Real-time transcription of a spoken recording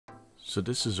So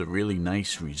this is a really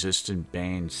nice resistant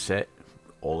band set,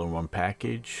 all in one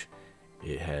package.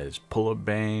 It has pull-up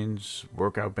bands,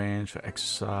 workout bands for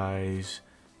exercise.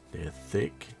 They're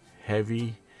thick,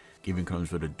 heavy, even comes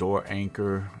with a door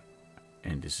anchor.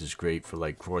 And this is great for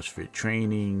like CrossFit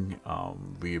training,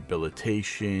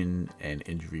 rehabilitation, and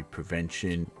injury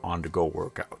prevention on-the-go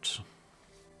workouts.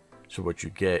 So what you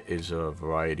get is a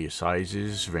variety of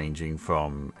sizes ranging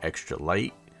from extra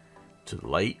light to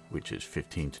light, which is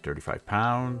 15 to 35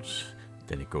 pounds.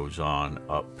 Then it goes on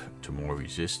up to more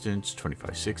resistance,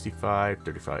 25-65,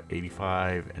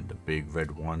 35-85, and the big red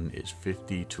one is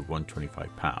 50 to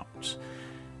 125 pounds.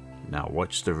 Now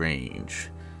what's the range?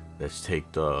 Let's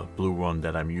take the blue one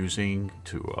that I'm using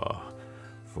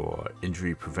for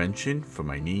injury prevention for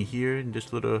my knee here in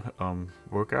this little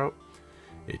workout.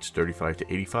 It's 35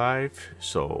 to 85.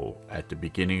 So at the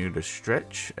beginning of the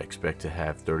stretch, expect to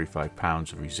have 35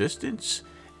 pounds of resistance.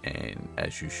 And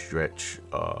as you stretch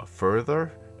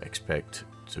further, expect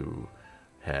to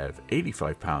have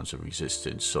 85 pounds of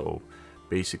resistance. So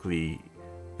basically,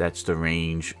 that's the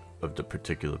range of the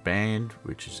particular band,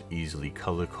 which is easily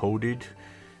color coded.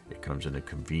 It comes in a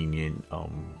convenient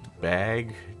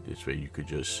bag. This way you could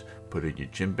just put it in your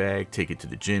gym bag, take it to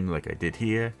the gym like I did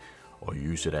here, or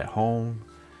use it at home.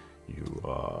 You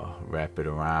wrap it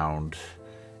around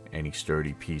any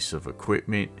sturdy piece of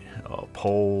equipment, a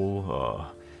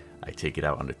pole. I take it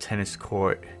out on the tennis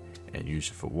court and use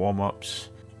it for warm-ups.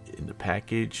 In the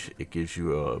package, it gives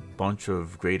you a bunch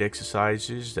of great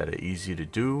exercises that are easy to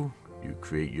do. You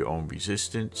create your own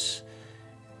resistance.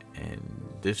 And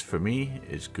this, for me,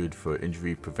 is good for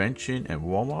injury prevention and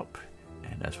warm-up.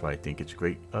 And that's why I think it's a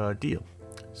great deal.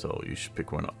 So you should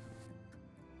pick one up.